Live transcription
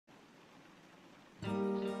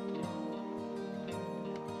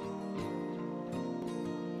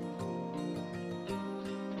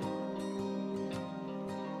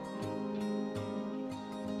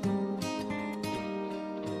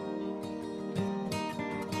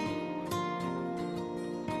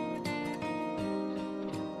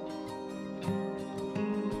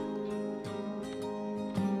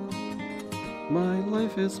My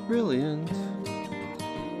life is brilliant.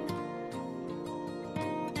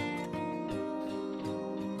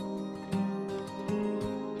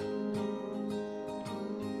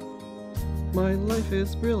 My life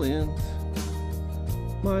is brilliant.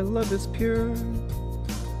 My love is pure.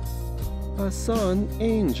 I saw an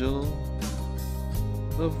angel,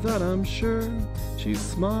 of that I'm sure. She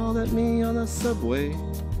smiled at me on a subway.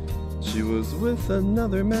 She was with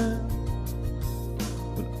another man.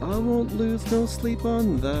 But I won't lose no sleep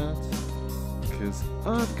on that, 'cause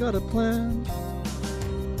I've got a plan.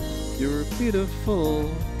 You're beautiful.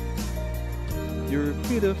 You're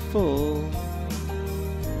beautiful.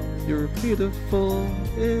 You're beautiful,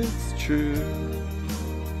 it's true.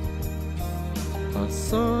 I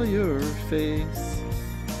saw your face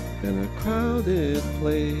in a crowded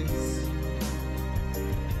place,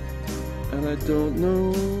 and I don't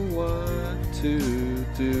know what to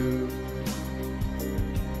do,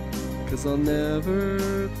 'cause I'll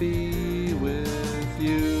never be with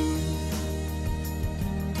you.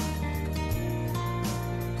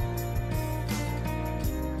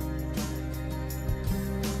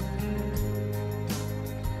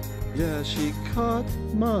 Yeah, she caught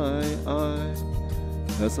my eye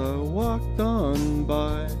as I walked on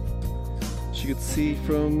by. She could see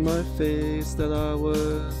from my face that I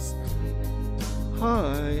was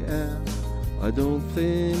high, and I don't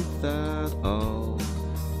think that I'll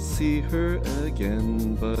see her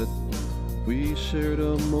again, but we shared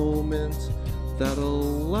a moment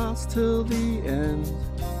that'll last till the end.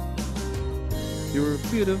 You're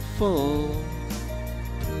beautiful.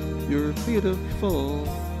 You're beautiful.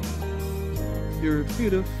 You're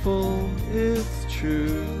beautiful, it's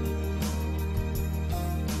true.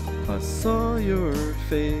 I saw your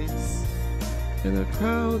face in a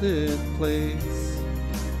crowded place,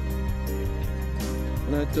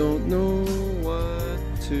 and I don't know what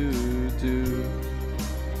to do,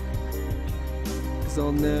 'cause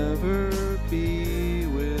I'll never be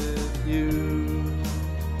with you.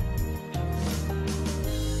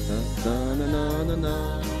 Na na na na na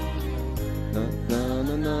na na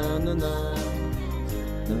na na na na.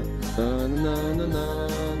 Na na na na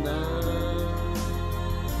na.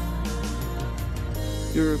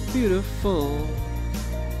 You're beautiful.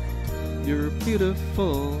 You're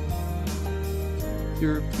beautiful.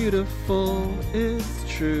 You're beautiful, it's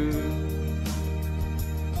true.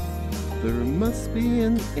 There must be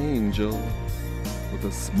an angel with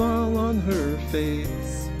a smile on her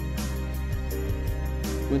face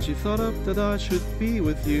when she thought up that I should be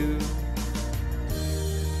with you.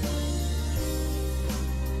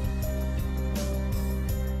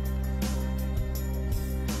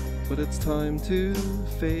 But it's time to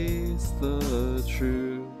face the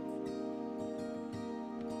truth.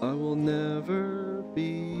 I will never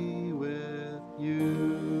be with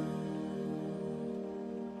you.